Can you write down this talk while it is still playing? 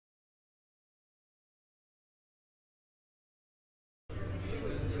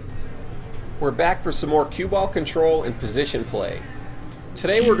We're back for some more cue ball control and position play.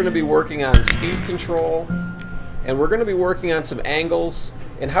 Today we're going to be working on speed control, and we're going to be working on some angles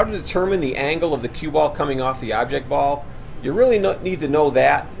and how to determine the angle of the cue ball coming off the object ball. You really need to know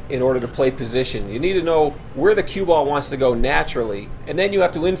that in order to play position. You need to know where the cue ball wants to go naturally, and then you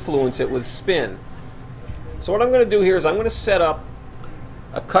have to influence it with spin. So what I'm going to do here is I'm going to set up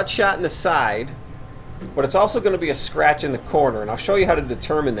a cut shot in the side, but it's also going to be a scratch in the corner, and I'll show you how to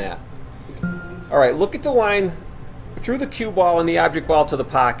determine that. Alright, look at the line through the cue ball and the object ball to the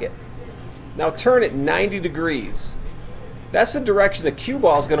pocket. Now turn it 90 degrees. That's the direction the cue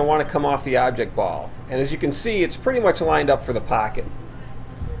ball is going to want to come off the object ball. And as you can see, it's pretty much lined up for the pocket.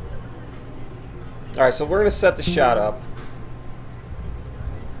 Alright, so we're going to set the shot up.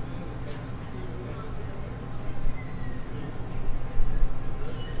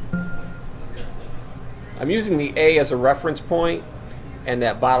 I'm using the A as a reference point and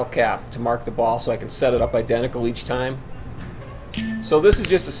that bottle cap to mark the ball so I can set it up identical each time. So this is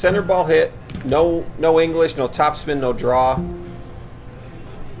just a center ball hit, no English, no topspin, no draw, and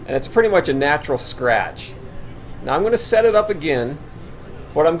it's pretty much a natural scratch. Now I'm going to set it up again,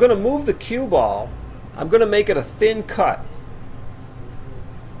 but I'm going to move the cue ball. I'm going to make it a thin cut,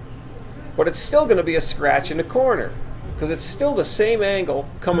 but it's still going to be a scratch in the corner because it's still the same angle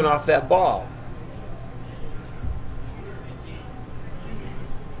coming off that ball.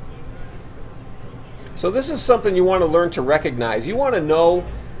 So this is something you want to learn to recognize. You want to know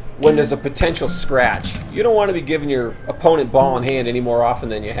when there's a potential scratch. You don't want to be giving your opponent ball in hand any more often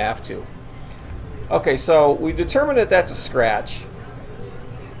than you have to. Okay, so we determined that that's a scratch.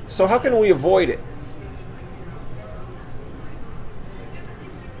 So how can we avoid it?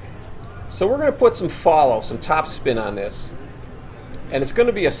 So we're going to put some follow, some top spin on this. And it's going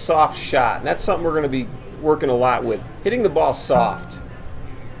to be a soft shot. And that's something we're going to be working a lot with. Hitting the ball soft.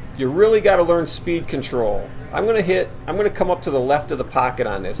 You really got to learn speed control. I'm going to come up to the left of the pocket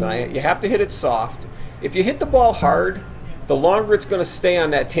on this, and you have to hit it soft. If you hit the ball hard, the longer it's going to stay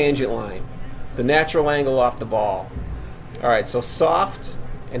on that tangent line, the natural angle off the ball. Alright, so soft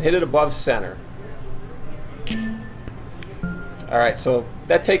and hit it above center. Alright, so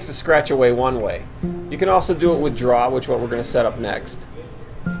that takes the scratch away one way. You can also do it with draw, which is what we're going to set up next.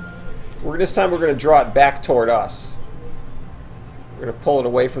 This time we're going to draw it back toward us. We're going to pull it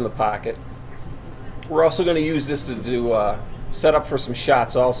away from the pocket. We're also going to use this to do set up for some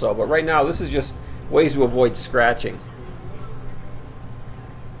shots also, but right now this is just ways to avoid scratching.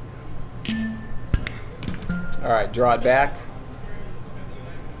 Alright, draw it back.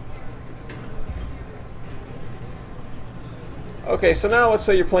 Okay, so now let's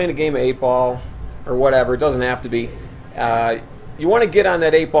say you're playing a game of 8-ball or whatever, it doesn't have to be. You want to get on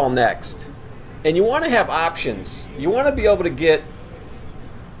that 8-ball next. And you want to have options. You want to be able to get.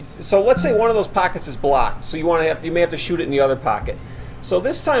 So let's say one of those pockets is blocked, so you may have to shoot it in the other pocket. So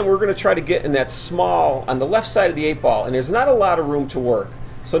this time we're going to try to get in that small, on the left side of the 8-ball, and there's not a lot of room to work.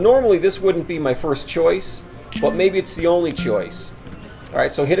 So normally this wouldn't be my first choice, but maybe it's the only choice.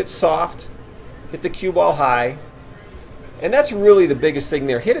 Alright, so hit it soft, hit the cue ball high, and that's really the biggest thing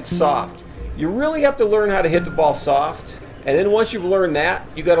there. Hit it soft. You really have to learn how to hit the ball soft, and then once you've learned that,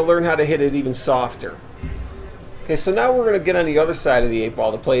 you got to learn how to hit it even softer. Okay, so now we're going to get on the other side of the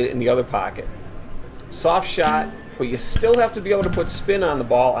 8-ball to play it in the other pocket. Soft shot, but you still have to be able to put spin on the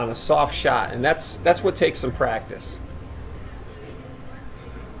ball on a soft shot, and that's what takes some practice.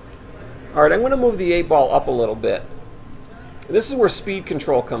 Alright, I'm going to move the 8-ball up a little bit. This is where speed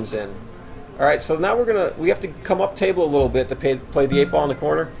control comes in. Alright, so now we have to come up table a little bit to play the 8-ball in the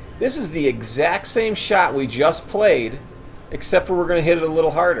corner. This is the exact same shot we just played, except for we're going to hit it a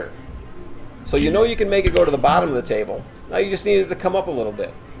little harder. So you know you can make it go to the bottom of the table. Now you just need it to come up a little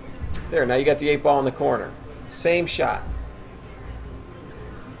bit. There, now you got the 8-ball in the corner. Same shot.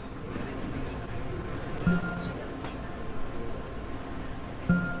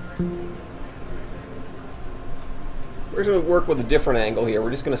 We're going to work with a different angle here.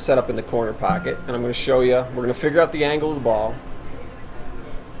 We're just going to set up in the corner pocket, and I'm going to show you. We're going to figure out the angle of the ball.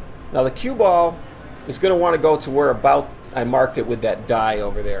 Now the cue ball is going to want to go to where about I marked it with that die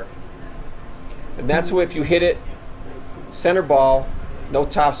over there. And that's where if you hit it, center ball, no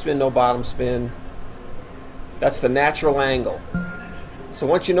top spin, no bottom spin. That's the natural angle. So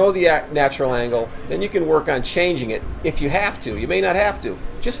once you know the natural angle, then you can work on changing it if you have to. You may not have to.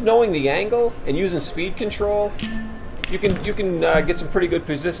 Just knowing the angle and using speed control, you can get some pretty good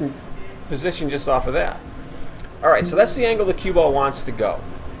position just off of that. Alright, so that's the angle the cue ball wants to go.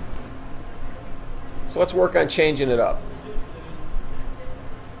 So let's work on changing it up.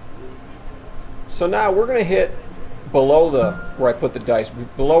 So now we're going to hit below where I put the dice,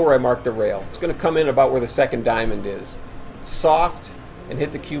 below where I marked the rail. It's going to come in about where the second diamond is. Soft and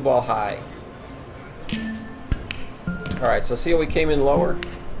hit the cue ball high. Alright, so see how we came in lower?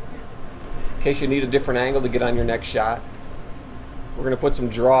 In case you need a different angle to get on your next shot. We're going to put some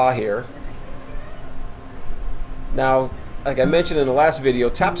draw here. Now, like I mentioned in the last video,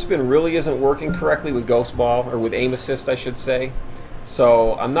 Topspin really isn't working correctly with Ghost Ball, or with Aim Assist I should say.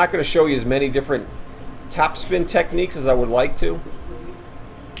 So I'm not going to show you as many different Topspin techniques as I would like to.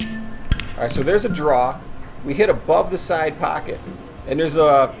 Alright, so there's a draw. We hit above the side pocket. And there's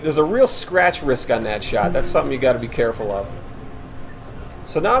a real scratch risk on that shot. That's something you got to be careful of.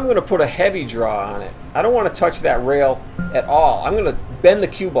 So now I'm going to put a heavy draw on it. I don't want to touch that rail at all. I'm going to bend the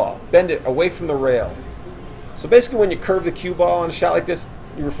cue ball, bend it away from the rail. So basically when you curve the cue ball on a shot like this,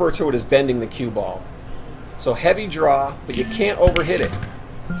 you refer to it as bending the cue ball. So heavy draw, but you can't overhit it.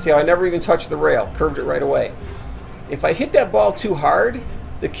 See how I never even touched the rail, curved it right away. If I hit that ball too hard,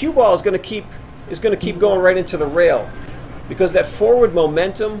 the cue ball is going to keep going right into the rail, because that forward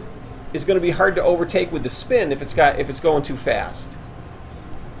momentum is going to be hard to overtake with the spin if it's going too fast.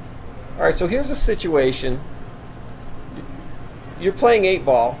 Alright, so here's a situation. You're playing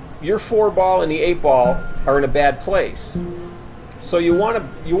 8-ball. Your 4-ball and the 8-ball are in a bad place. So you want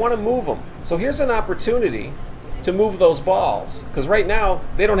to move them. So here's an opportunity to move those balls, because right now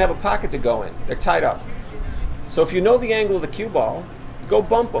they don't have a pocket to go in. They're tied up. So if you know the angle of the cue ball, go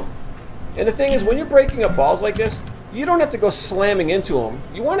bump them. And the thing is, when you're breaking up balls like this, you don't have to go slamming into them.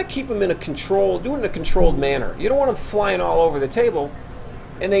 You want to keep them in a do it in a controlled manner. You don't want them flying all over the table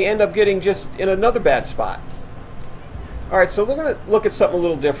and they end up getting just in another bad spot. Alright, so we're going to look at something a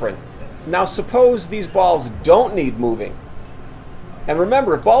little different. Now suppose these balls don't need moving. And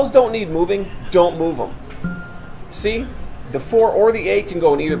remember, if balls don't need moving, don't move them. See? The 4 or the 8 can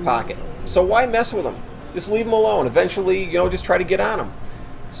go in either pocket. So why mess with them? Just leave them alone. Eventually, just try to get on them.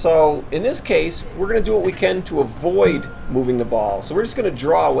 So in this case, we're going to do what we can to avoid moving the ball. So we're just going to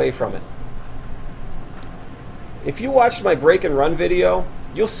draw away from it. If you watched my break and run video,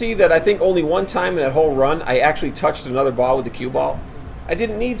 you'll see that I think only one time in that whole run I actually touched another ball with the cue ball. I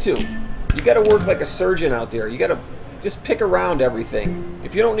didn't need to. You got to work like a surgeon out there. You got to just pick around everything.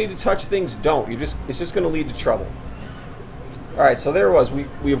 If you don't need to touch things, don't. It's just going to lead to trouble. Alright, so there it was.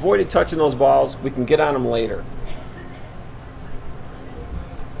 We avoided touching those balls. We can get on them later.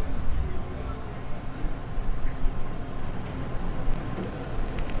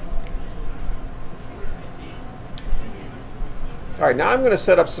 Alright, now I'm going to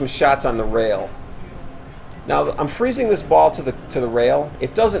set up some shots on the rail. Now I'm freezing this ball to the rail.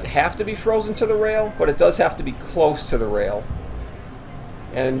 It doesn't have to be frozen to the rail, but it does have to be close to the rail.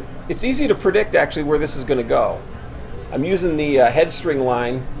 And it's easy to predict actually where this is going to go. I'm using the head string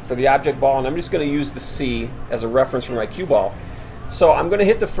line for the object ball, and I'm just going to use the C as a reference for my cue ball. So I'm going to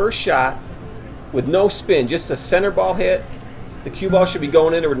hit the first shot with no spin, just a center ball hit. The cue ball should be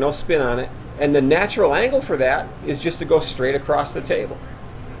going in there with no spin on it. And the natural angle for that is just to go straight across the table.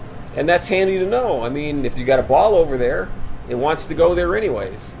 And that's handy to know. I mean, if you got a ball over there, it wants to go there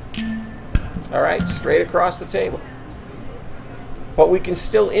anyways. Alright, straight across the table. But we can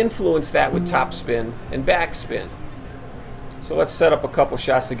still influence that with topspin and backspin. So let's set up a couple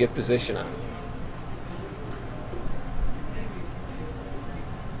shots to get position on.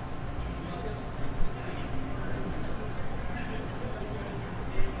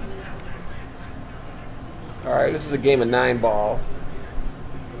 Alright, this is a game of 9-ball.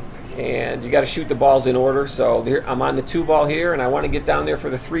 And you got to shoot the balls in order. So there, I'm on the 2-ball here, and I want to get down there for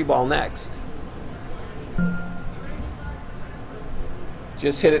the 3-ball next.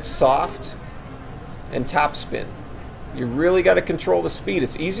 Just hit it soft and topspin. You really got to control the speed.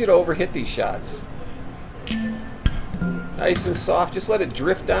 It's easy to overhit these shots. Nice and soft. Just let it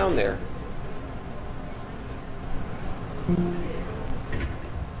drift down there.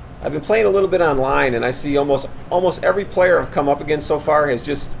 I've been playing a little bit online, and I see almost every player I've come up against so far has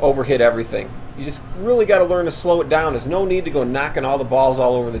just overhit everything. You just really got to learn to slow it down. There's no need to go knocking all the balls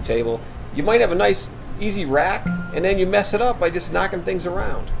all over the table. You might have a nice, easy rack, and then you mess it up by just knocking things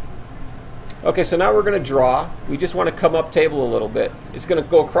around. Okay, so now we're going to draw. We just want to come up table a little bit. It's going to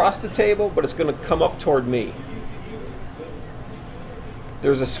go across the table, but it's going to come up toward me.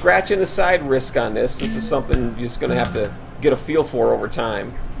 There's a scratch in the side risk on this. This is something you're just going to have to get a feel for over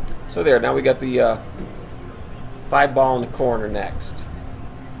time. So there, now we got the 5-ball in the corner next.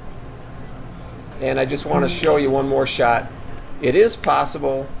 And I just want to show you one more shot. It is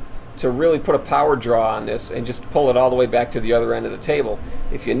possible to really put a power draw on this and just pull it all the way back to the other end of the table.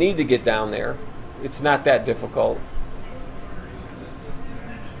 If you need to get down there, it's not that difficult.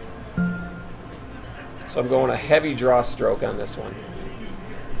 So I'm going a heavy draw stroke on this one.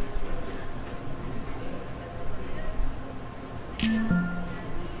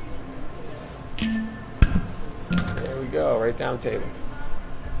 There we go, right down table.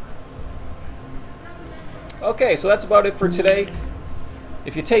 Okay, so that's about it for today.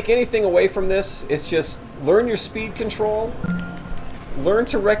 If you take anything away from this, it's just learn your speed control. Learn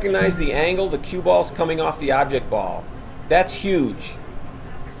to recognize the angle the cue ball's coming off the object ball. That's huge.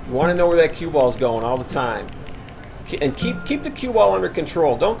 You want to know where that cue ball's going all the time. And keep the cue ball under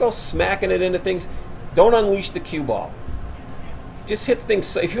control. Don't go smacking it into things. Don't unleash the cue ball. Just hit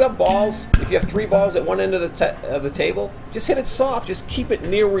things. If you have balls, if you have 3 balls at one end of the table, just hit it soft. Just keep it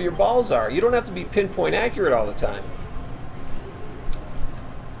near where your balls are. You don't have to be pinpoint accurate all the time.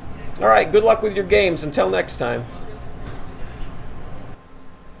 All right, good luck with your games. Until next time.